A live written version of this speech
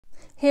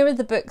Here are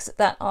the books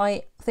that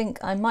I think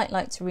I might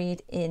like to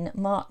read in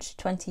March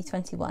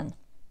 2021.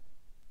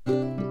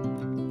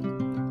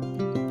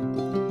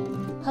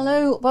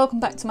 Hello, welcome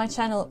back to my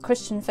channel,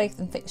 Christian Faith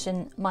and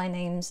Fiction. My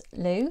name's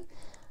Lou,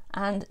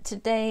 and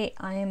today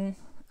as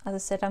I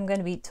said, I'm going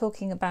to be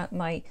talking about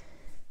my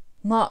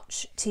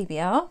March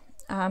TBR,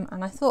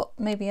 and I thought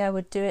maybe I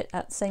would do it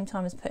at the same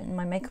time as putting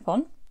my makeup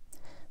on,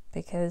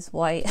 because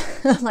why?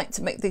 I like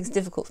to make things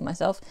difficult for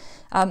myself.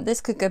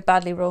 This could go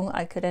badly wrong.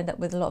 I could end up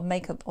with a lot of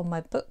makeup on my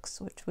books,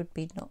 which would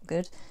be not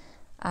good,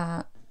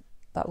 but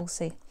we'll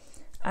see.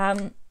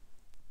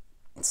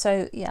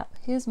 So yeah,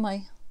 this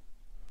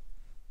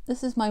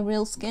is my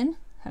real skin.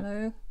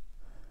 Hello,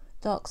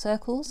 dark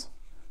circles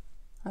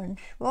and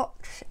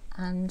spots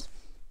and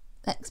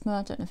eczema.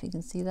 I don't know if you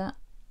can see that.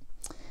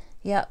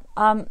 Yeah.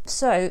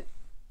 So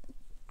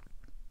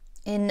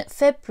in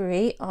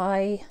February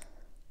I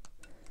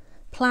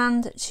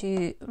planned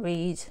to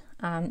read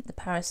The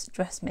Paris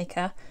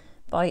Dressmaker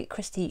by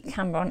Kristy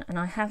Cambron, and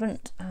I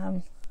haven't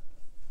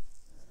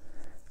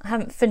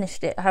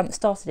finished it. I haven't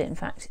started it, in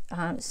fact.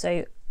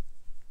 So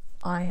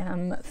I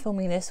am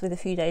filming this with a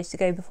few days to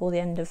go before the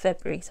end of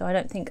February, so I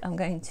don't think I'm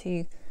going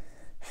to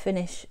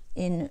finish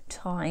in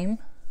time.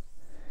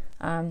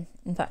 In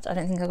fact, I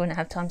don't think I'm going to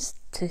have time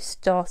to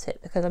start it,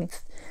 because I'm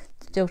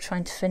still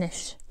trying to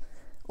finish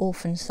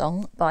Orphan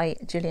Song by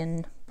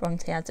Gillian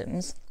Bronte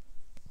Adams.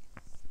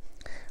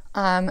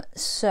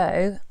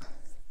 So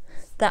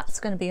that's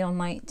going to be on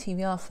my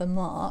TBR for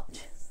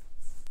March.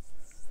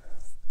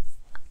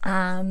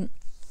 And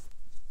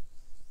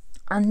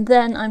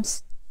then I'm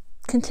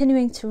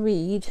continuing to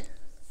read.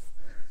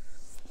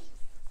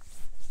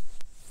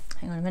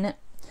 Hang on a minute.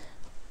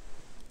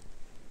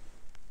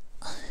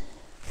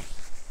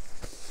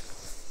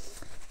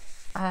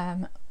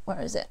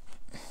 Where is it?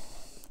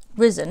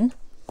 Risen,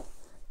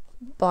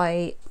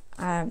 by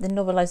the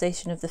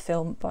novelisation of the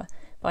film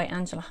by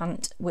Angela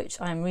Hunt, which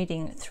I'm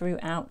reading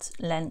throughout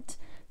Lent.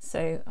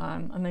 So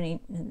I'm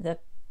only at the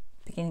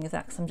beginning of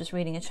that, because I'm just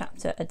reading a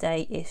chapter a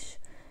day-ish.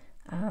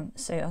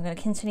 So I'm going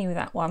to continue with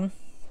that one.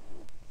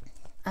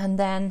 And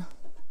then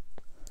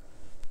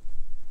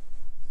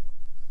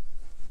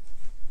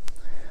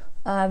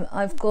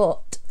I've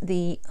got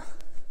the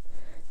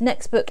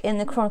next book in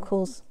the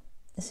Chronicles.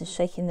 This is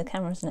shaking the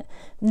camera, isn't it?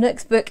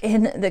 Next book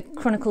in the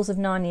Chronicles of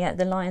Narnia,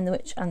 The Lion, the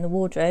Witch and the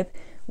Wardrobe,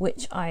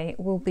 which I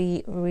will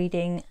be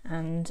reading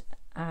and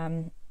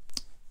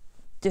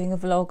doing a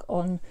vlog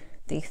on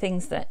the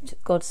things that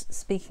God's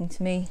speaking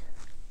to me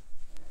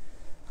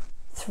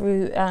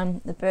through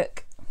the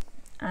book.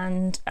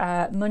 And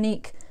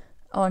Monique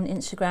on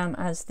Instagram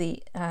as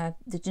the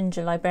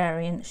Ginger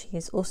Librarian, she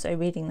is also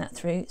reading that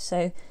through.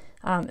 So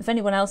if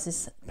anyone else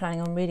is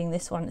planning on reading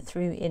this one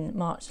through in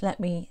March, let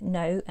me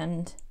know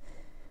and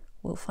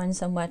we'll find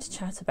somewhere to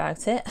chat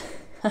about it.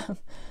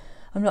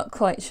 I'm not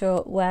quite sure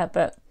where,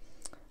 but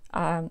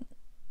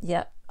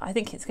yeah, I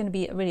think it's going to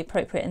be really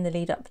appropriate in the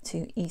lead up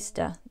to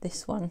Easter,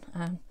 this one,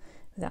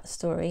 with that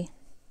story.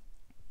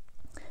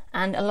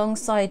 And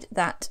alongside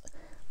that,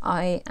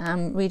 I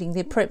am reading the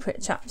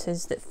appropriate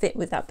chapters that fit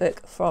with that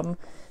book from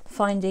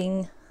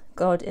Finding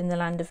God in the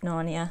Land of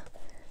Narnia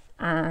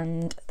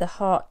and The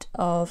Heart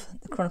of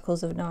the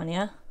Chronicles of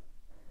Narnia,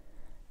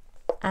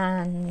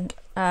 and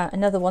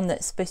another one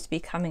that's supposed to be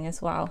coming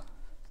as well,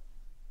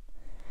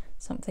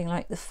 something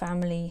like The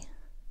Family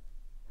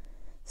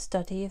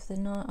Study of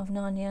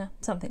Narnia,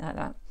 something like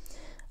that.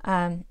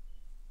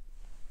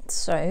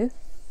 So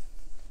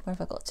where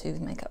have I got to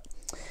with makeup?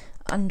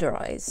 Under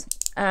eyes.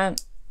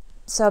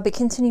 So I'll be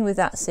continuing with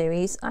that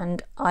series,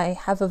 and I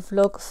have a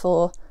vlog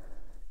for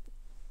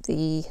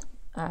the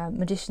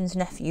Magician's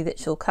Nephew that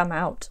shall come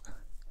out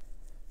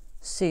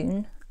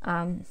soon.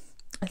 I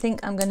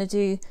think I'm going to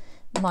do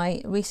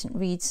my recent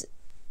reads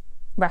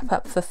wrap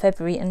up for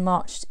February and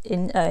March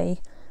in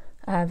a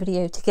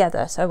video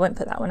together, so I won't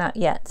put that one out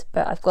yet,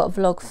 but I've got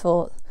a vlog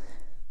for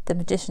the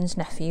Magician's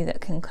Nephew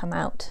that can come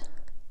out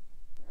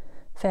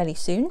fairly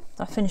soon.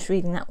 I finished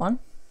reading that one.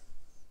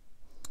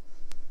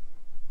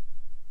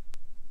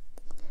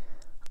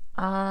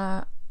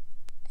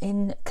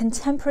 In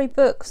contemporary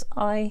books,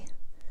 I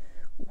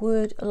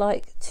would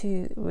like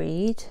to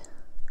read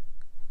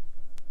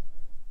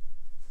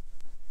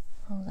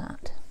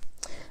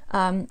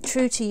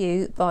True to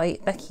You by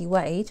Becky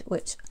Wade,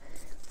 which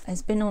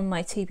has been on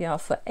my TBR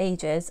for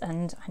ages,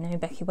 and I know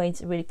Becky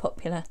Wade's a really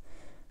popular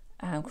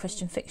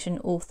Christian fiction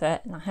author,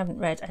 and I haven't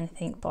read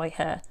anything by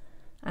her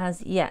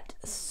as yet,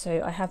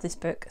 so I have this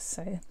book,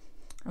 so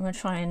I'm going to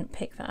try and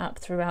pick that up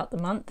throughout the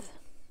month.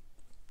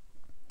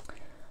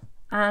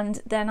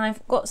 And then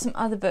I've got some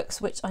other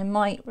books which I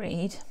might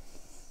read.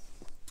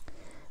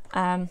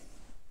 Coming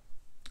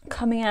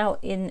out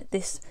in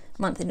this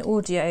month in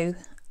audio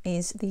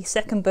is the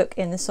second book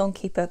in the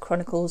Songkeeper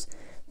Chronicles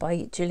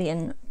by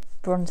Gillian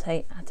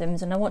Bronte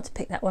Adams, and I want to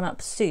pick that one up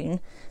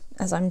soon,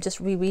 as I'm just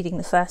rereading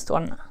the first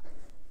one.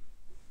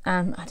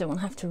 I don't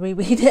want to have to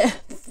reread it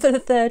for the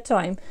third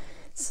time,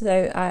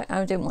 so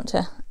I don't want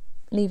to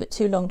leave it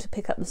too long to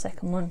pick up the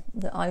second one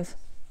that I've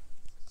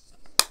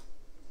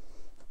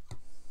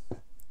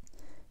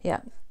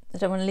yeah, I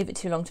don't want to leave it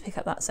too long to pick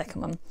up that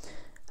second one.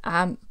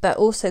 But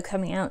also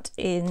coming out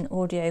in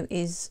audio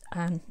is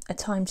A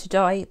Time to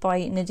Die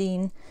by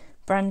Nadine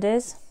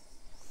Brandes.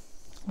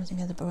 Where's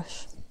my other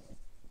brush?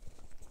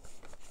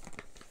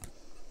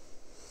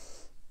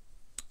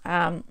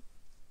 So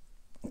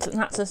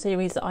that's a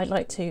series that I'd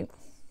like to,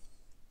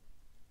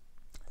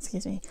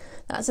 excuse me,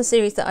 that's a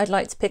series that I'd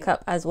like to pick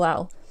up as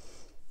well.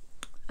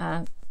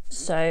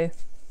 So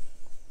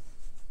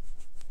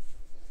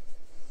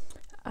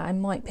I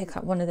might pick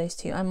up one of those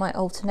two. I might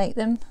alternate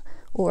them,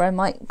 or I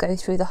might go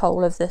through the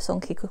whole of the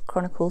Songkeeper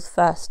Chronicles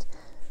first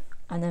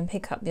and then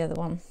pick up the other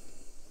one.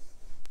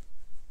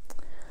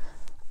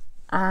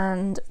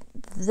 And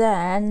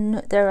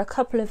then there are a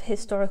couple of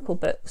historical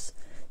books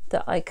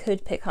that I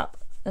could pick up,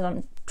 that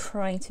I'm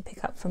trying to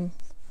pick up from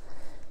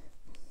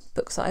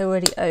books that I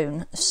already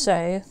own.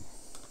 So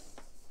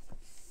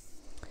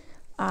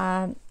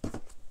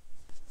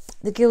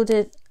The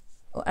Gilded,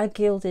 A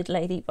Gilded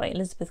Lady by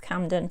Elizabeth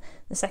Camden,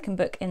 the second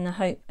book in the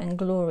Hope and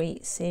Glory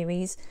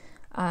series.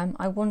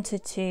 I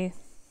wanted to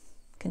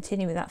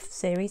continue with that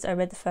series. I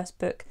read the first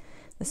book,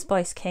 The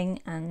Spice King,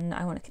 and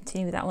I want to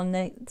continue with that one.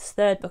 The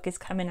third book is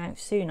coming out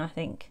soon, I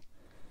think.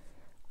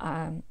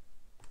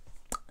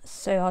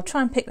 So I'll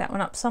try and pick that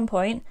one up some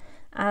point.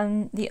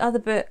 And the other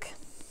book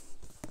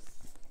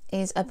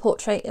is A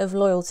Portrait of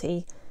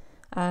Loyalty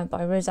by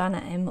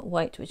Roseanna M.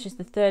 White, which is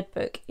the third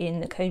book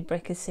in the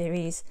Codebreaker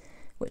series,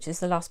 which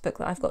is the last book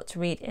that I've got to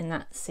read in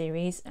that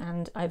series,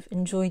 and I've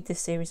enjoyed this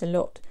series a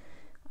lot.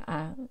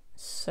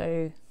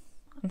 So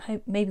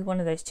I'm maybe one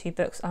of those two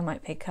books I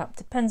might pick up.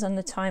 Depends on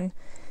the time.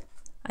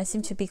 I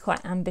seem to be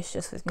quite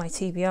ambitious with my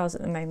TBRs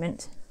at the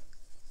moment.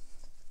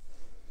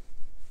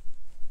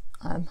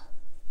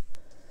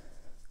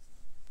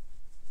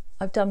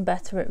 I've done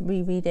better at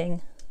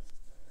rereading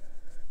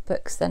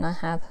books than I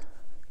have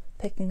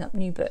picking up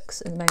new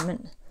books at the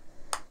moment.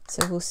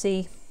 So we'll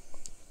see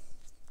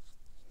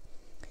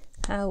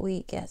how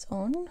we get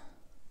on.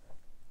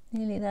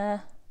 Nearly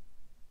there.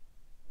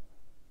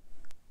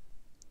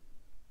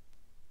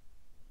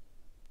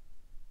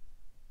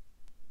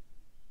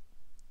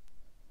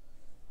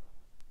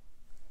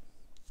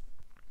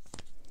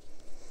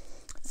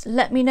 So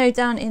let me know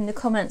down in the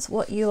comments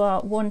what you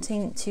are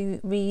wanting to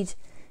read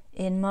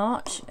in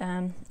March,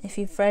 if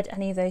you've read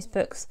any of those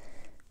books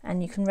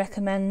and you can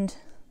recommend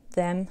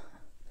them.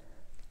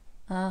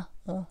 I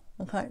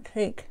can't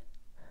think.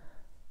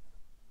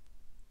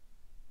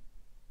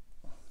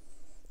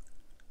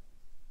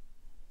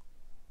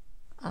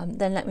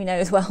 Then let me know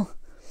as well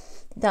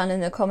down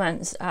in the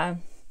comments.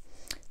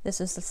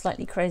 This is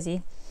slightly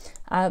crazy.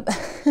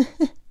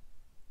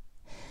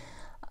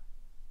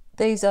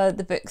 Those are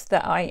the books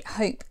that I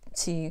hope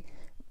to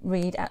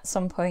read at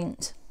some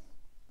point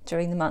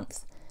during the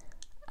month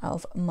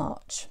of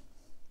March.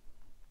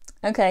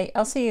 Okay,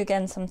 I'll see you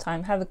again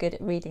sometime. Have a good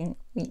reading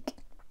week.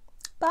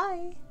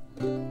 Bye.